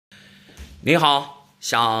你好，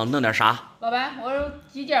想弄点啥？老板，我有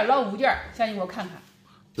几件老物件，想你给我看看。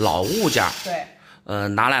老物件？对。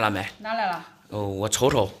拿来了没？拿来了。我瞅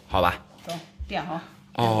瞅，好吧。走，垫好。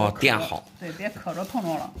哦，垫好。对，别磕着碰着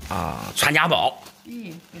了。啊，传家宝。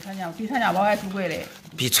咦，比传家宝还珍贵嘞。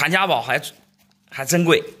比传家宝还珍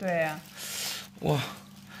贵。对呀。哇，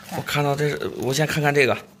我看到这是，我先看看这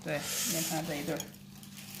个。对，你看这一对。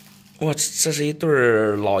哇，这是一对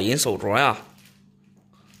老银手镯呀。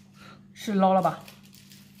是老了吧？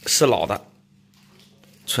是老的，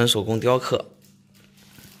纯手工雕刻，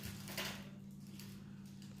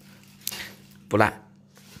不烂，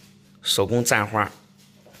手工簪花。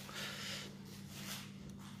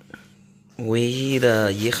唯一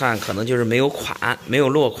的遗憾可能就是没有款，没有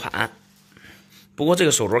落款。不过这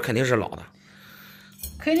个手镯肯定是老的，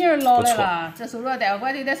肯定是老的了。这手镯戴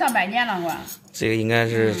我得上百年了，我。这个应该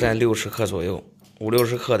是在60克左右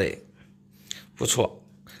，50-60克得，不错。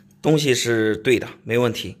东西是对的，没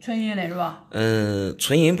问题。纯银的是吧？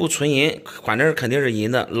纯银不纯银，反正肯定是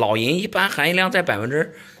银的。老银一般含银量在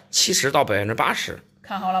70%到80%。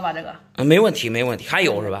看好了吧这个？没问题，没问题。还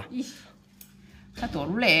有是吧？还多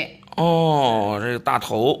出来。哦，这个大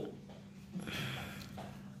头。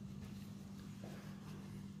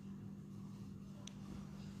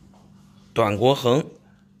短国横，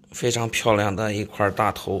非常漂亮的一块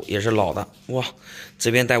大头，也是老的。哇，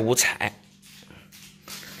这边带五彩。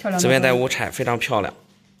这边带五彩，非常漂亮。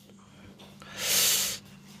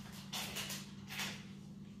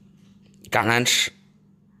橄榄齿，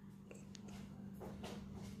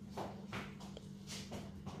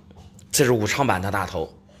这是武昌版的大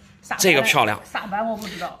头，这个漂亮。啥版我不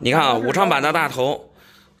知道。你看啊，武昌版的大头，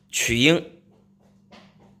曲鹰，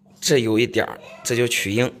这有一点儿，这就曲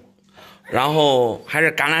鹰，然后还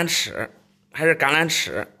是橄榄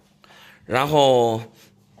齿，然后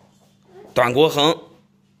短国横。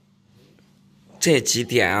这几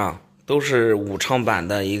点啊，都是武昌版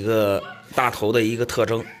的一个大头的一个特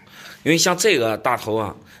征。因为像这个大头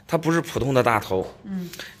啊，它不是普通的大头，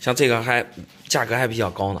像这个价格还比较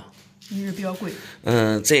高呢，是比较贵。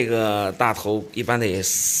这个大头一般得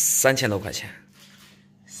3000多块钱。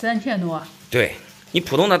3000多？对，你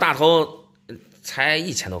普通的大头才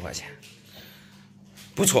1000多块钱，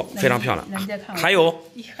不错，非常漂亮。那你再看，还有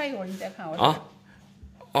你再看我啊，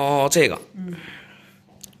哦，这个，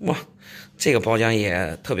哇。这个包浆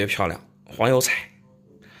也特别漂亮，黄油彩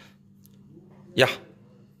呀，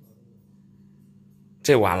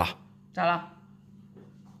这完了，咋了？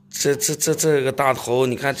这个大头，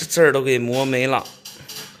你看这儿都给磨没了。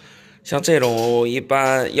像这种一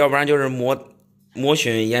般，要不然就是磨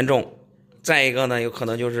损严重，再一个呢，有可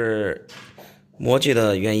能就是模具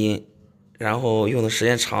的原因，然后用的时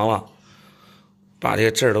间长了，把这个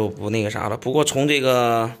这儿都不那个啥了。不过从这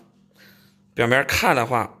个表面看的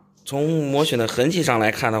话，从磨损的痕迹上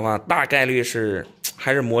来看的话，大概率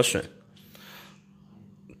还是磨损。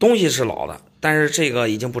东西是老的，但是这个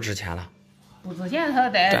已经不值钱了。不值钱，它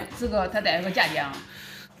带个价钱。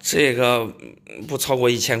这个不超过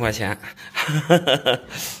1000块钱。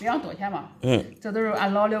别让多钱吧。这都是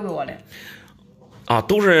俺姥留给我的。啊，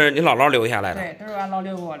都是你姥姥留下来的。对，都是俺姥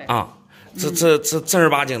留给我的。啊，这正儿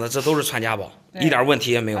八经的，这都是传家宝，一点问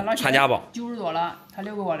题也没有。传家宝。90多了，他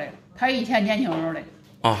留给我的。他以前年轻时候的。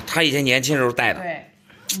哦，他以前年轻时候戴的。对，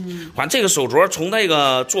反正这个手镯从那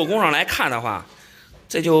个做工上来看的话，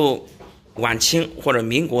这就晚清或者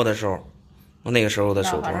民国的时候，那个时候的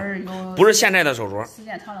手镯，不是现在的手镯。时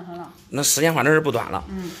间长了很了。那时间反正是不短了。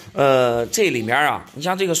这里面啊，你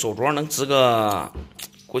像这个手镯能值个，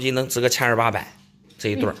估计能值个1200-800这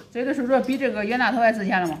一对儿。这个手镯比这个袁大头还值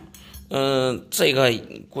钱了吗？这个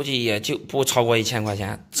估计也就不超过1000块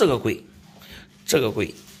钱，这个贵。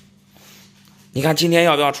你看今天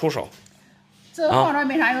要不要出手？这放着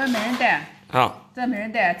没啥用，没人戴啊。这没人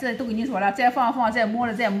戴，这都跟你说了，再放再磨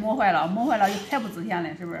了，再磨坏了才不值钱呢，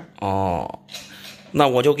是不是？哦，那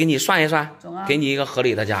我就给你算一算，给你一个合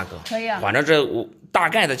理的价格。可以啊。反正我大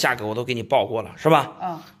概的价格我都给你报过了，是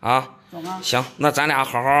吧？啊。行，那咱俩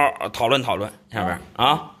好好讨论讨论下边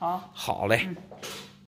啊。好。好嘞。